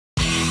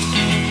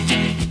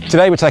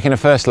Today we're taking a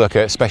first look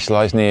at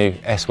Specialized new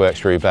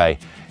S-Works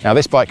Roubaix. Now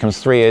this bike comes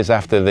 3 years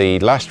after the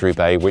last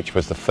Roubaix, which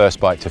was the first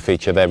bike to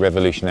feature their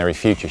revolutionary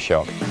Future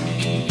Shock.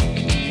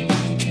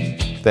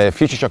 The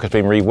Future Shock has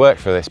been reworked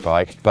for this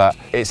bike, but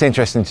it's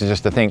interesting to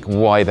think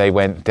why they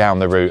went down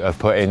the route of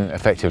putting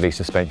effectively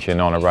suspension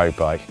on a road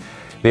bike.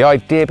 The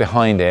idea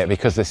behind it,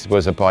 because this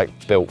was a bike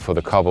built for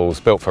the cobbles,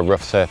 built for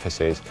rough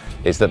surfaces,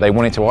 is that they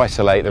wanted to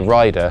isolate the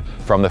rider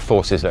from the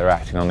forces that are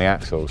acting on the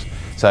axles.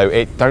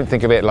 So don't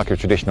think of it like a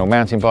traditional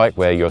mountain bike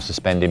where you're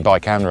suspending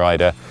bike and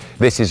rider.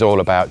 This is all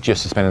about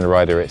just suspending the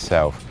rider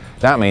itself.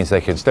 That means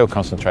they can still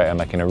concentrate on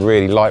making a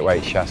really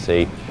lightweight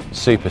chassis,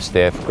 super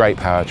stiff, great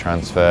power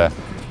transfer,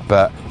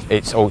 but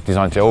it's all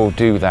designed to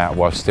do that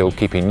while still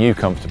keeping you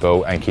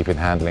comfortable and keeping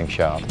handling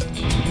sharp.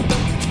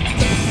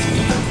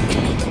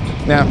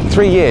 Now,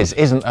 3 years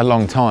isn't a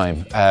long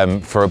time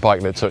for a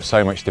bike that took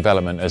so much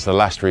development as the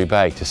last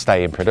Roubaix to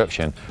stay in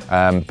production,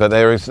 but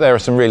there are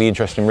some really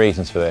interesting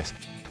reasons for this.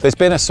 There's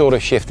been a sort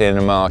of shift in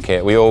the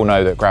market. We all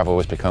know that gravel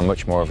has become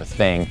much more of a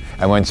thing,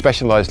 and when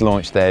Specialized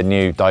launched their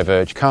new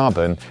Diverge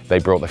Carbon, they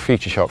brought the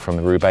Future Shock from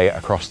the Roubaix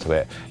across to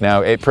it.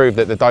 Now, it proved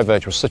that the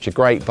Diverge was such a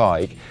great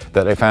bike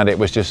that they found it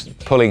was just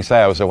pulling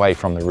sales away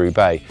from the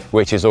Roubaix,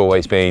 which has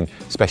always been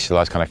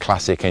Specialized kind of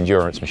classic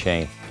endurance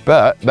machine.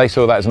 But they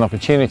saw that as an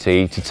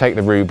opportunity to take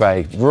the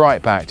Roubaix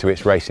right back to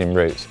its racing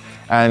roots.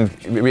 And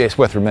it's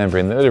worth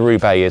remembering that the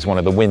Roubaix is one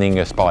of the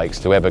winningest bikes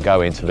to ever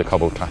go into the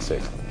Cobble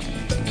Classics.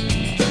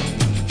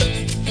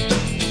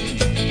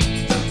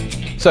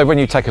 So when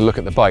you take a look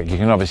at the bike, you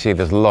can obviously see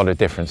there's a lot of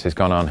differences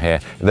gone on here.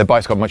 The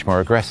bike's got much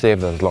more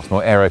aggressive, there's lots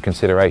more aero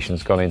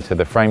considerations gone into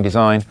the frame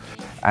design,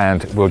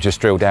 and we'll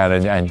just drill down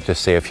and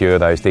just see a few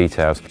of those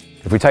details.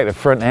 If we take the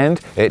front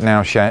end, it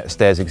now shares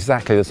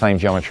exactly the same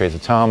geometry as a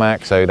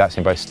Tarmac, so that's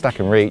in both stack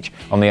and reach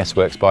on the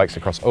S-Works bikes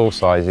across all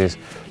sizes.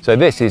 So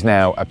this is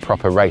now a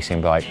proper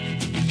racing bike.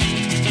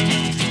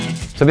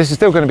 So this is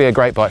still going to be a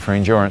great bike for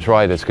endurance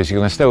riders because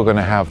you're still going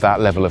to have that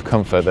level of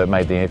comfort that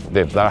made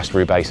the last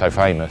Roubaix so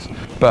famous.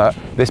 But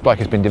this bike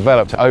has been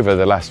developed over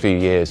the last few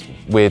years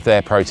with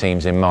their pro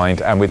teams in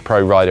mind and with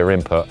pro rider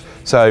input.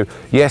 So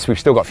yes, we've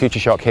still got Future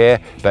Shock here,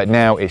 but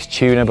now it's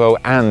tunable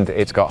and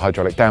it's got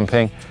hydraulic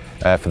damping.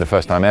 For the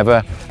first time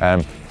ever.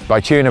 By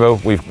tunable,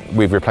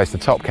 we've replaced the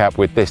top cap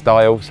with this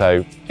dial,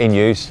 so in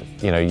use,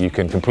 you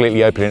can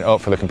completely open it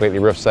up for the completely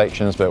rough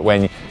sections, but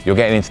when you're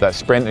getting into that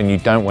sprint and you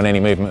don't want any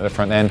movement at the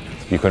front end,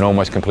 you can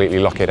almost completely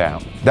lock it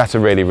out. That's a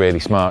really, really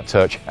smart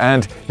touch,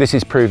 and this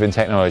is proven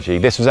technology.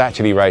 This was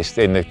actually raced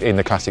in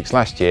the Classics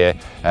last year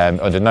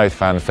under no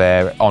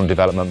fanfare on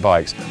development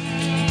bikes.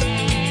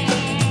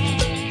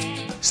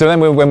 So then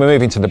when we're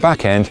moving to the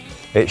back end,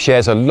 it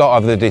shares a lot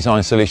of the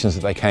design solutions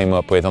that they came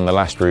up with on the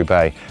last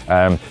Roubaix.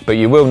 But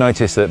you will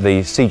notice that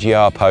the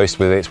CGR post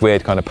with its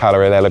weird kind of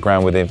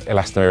parallelogram with the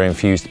elastomer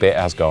infused bit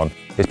has gone.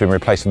 It's been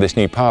replaced with this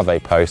new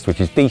pave post,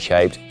 which is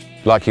D-shaped,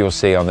 like you'll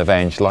see on the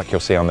Venge, like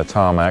you'll see on the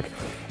Tarmac.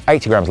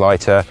 80 grams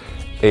lighter.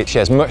 It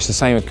shares much the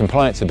same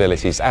compliance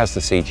abilities as the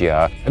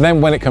CGR. And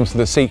then when it comes to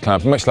the seat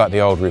clamp, much like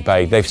the old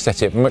Roubaix, they've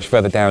set it much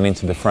further down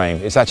into the frame.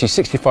 It's actually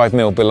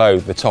 65mm below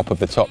the top of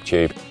the top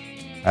tube.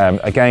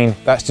 Again,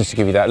 that's just to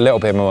give you that little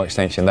bit more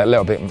extension, that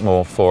little bit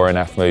more fore and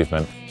aft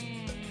movement.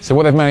 So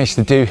what they've managed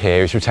to do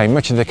here is retain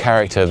much of the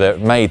character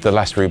that made the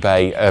last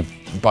Roubaix a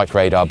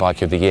BikeRadar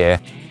Bike of the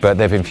Year, but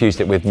they've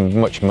infused it with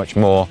much, much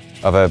more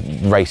of a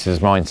racer's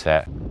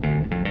mindset.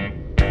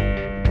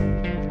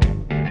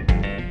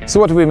 So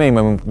what do we mean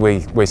when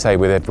we say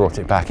they've brought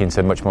it back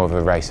into much more of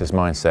a racer's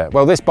mindset?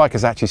 Well, this bike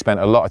has actually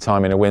spent a lot of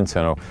time in a wind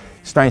tunnel.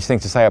 Strange thing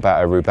to say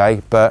about a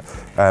Roubaix, but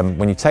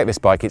when you take this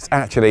bike, it's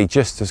actually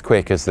just as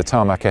quick as the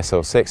Tarmac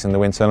SL6 in the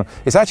wind tunnel.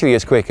 It's actually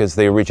as quick as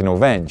the original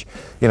Venge.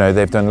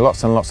 They've done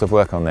lots and lots of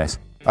work on this.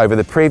 Over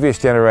the previous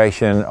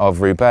generation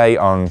of Roubaix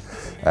on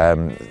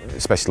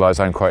Specialized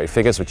own quoted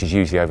figures, which is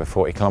usually over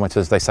 40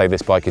 kilometers, they say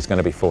this bike is going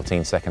to be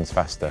 14 seconds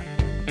faster.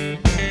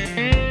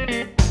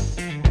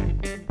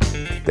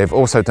 They've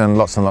also done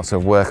lots and lots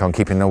of work on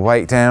keeping the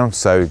weight down,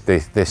 so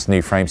this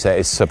new frame set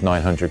is sub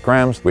 900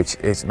 grams, which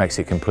makes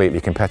it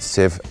completely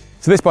competitive.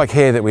 So this bike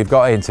here that we've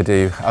got in to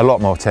do a lot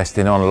more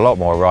testing on, a lot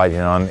more riding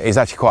on, is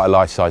actually quite a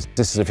large size.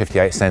 This is a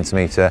 58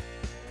 centimetre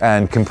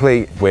and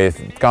complete with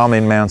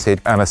Garmin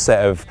mounted and a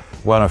set of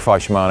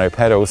 105 Shimano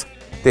pedals.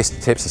 This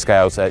tips the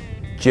scales at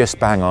just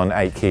bang on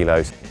 8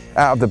 kilos.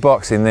 Out of the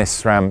box in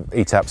this SRAM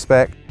ETAP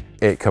spec,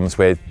 it comes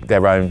with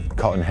their own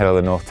Cotton Hill of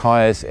the North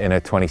tyres in a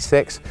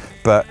 26,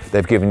 but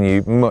they've given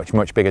you much,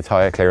 much bigger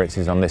tyre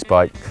clearances on this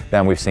bike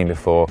than we've seen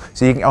before.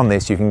 So on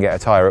this, you can get a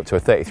tyre up to a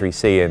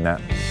 33C in that.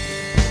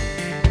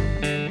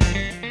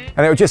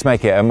 And it will just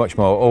make it a much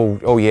more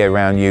all year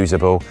round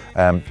usable,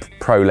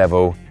 pro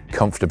level,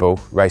 comfortable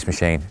race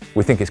machine.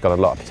 We think it's got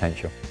a lot of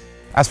potential.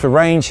 As for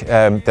range,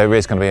 there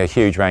is going to be a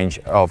huge range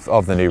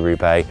of the new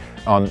Roubaix.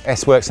 On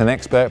S-Works and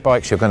Expert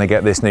bikes, you're going to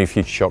get this new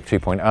FutureShock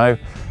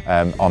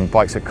 2.0. On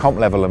bikes at comp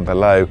level and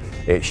below,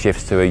 it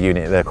shifts to a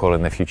unit they're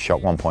calling the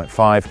FutureShock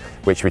 1.5,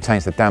 which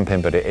retains the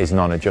damping, but it is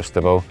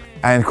non-adjustable.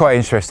 And quite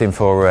interesting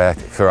for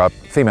our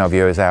female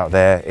viewers out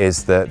there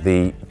is that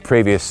the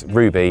previous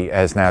Roubaix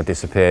has now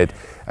disappeared.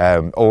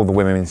 All the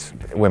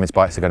women's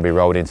bikes are going to be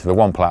rolled into the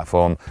one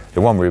platform,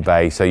 the one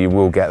Roubaix, so you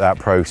will get that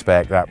pro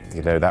spec,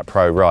 that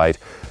pro ride,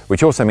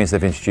 which also means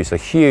they've introduced a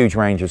huge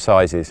range of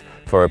sizes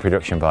for a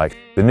production bike.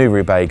 The new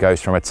Roubaix goes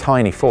from a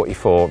tiny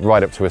 44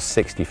 right up to a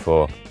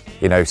 64.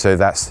 So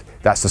that's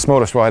the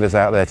smallest riders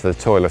out there to the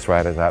tallest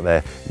riders out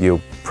there.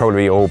 You'll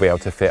probably all be able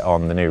to fit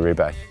on the new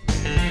Roubaix.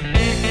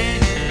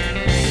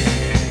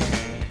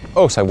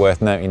 Also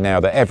worth noting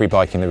now that every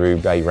bike in the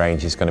Roubaix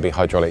range is going to be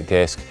hydraulic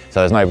disc,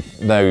 so there's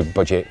no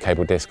budget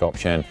cable disc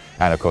option,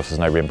 and of course there's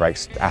no rim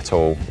brakes at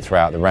all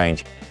throughout the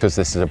range, because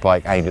this is a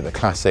bike aimed at the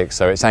classics,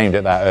 so it's aimed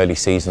at that early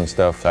season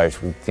stuff, so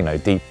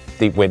it's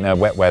deep winter,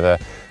 wet weather,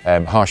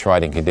 harsh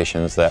riding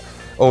conditions. That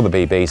all the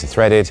BBs are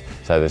threaded,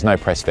 so there's no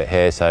press fit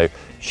here, so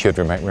should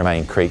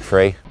remain creak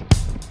free.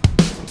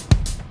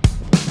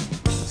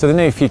 So the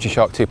new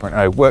FutureShock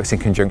 2.0 works in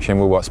conjunction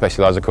with what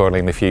Specialized are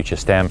calling the Future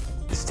Stem.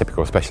 It's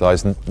typical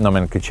Specialized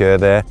nomenclature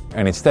there.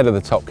 And instead of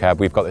the top cab,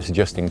 we've got this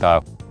adjusting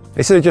dial.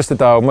 This is just a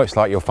dial much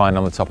like you'll find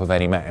on the top of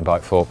any mountain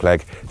bike fork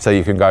leg. So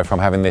you can go from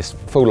having this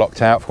full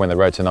locked out for when the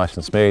roads are nice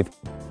and smooth,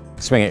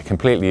 swing it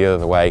completely the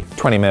other way,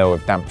 20 mil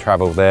of damp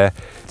travel there.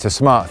 It's a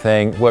smart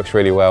thing, works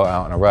really well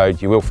out on a road.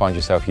 You will find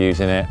yourself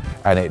using it,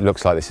 and it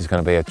looks like this is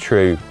going to be a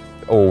true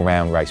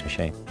all-round race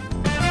machine.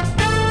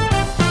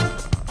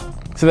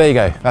 So there you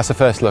go, that's the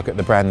first look at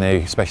the brand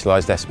new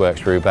Specialized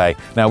S-Works Roubaix.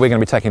 Now we're going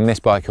to be taking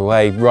this bike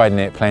away, riding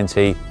it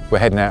plenty. We're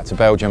heading out to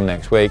Belgium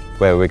next week,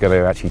 where we're going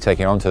to actually take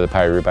it onto the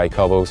Paris-Roubaix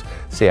cobbles,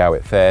 see how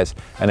it fares,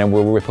 and then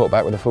we'll report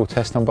back with a full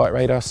test on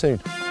BikeRadar soon.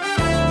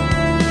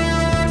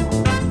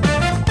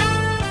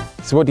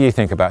 So what do you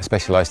think about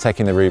Specialized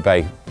taking the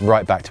Roubaix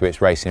right back to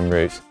its racing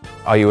roots?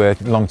 Are you a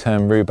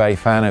long-term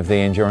Roubaix fan of the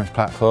endurance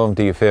platform?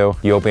 Do you feel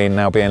you're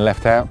now being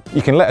left out?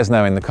 You can let us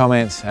know in the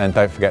comments, and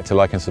don't forget to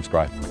like and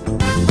subscribe.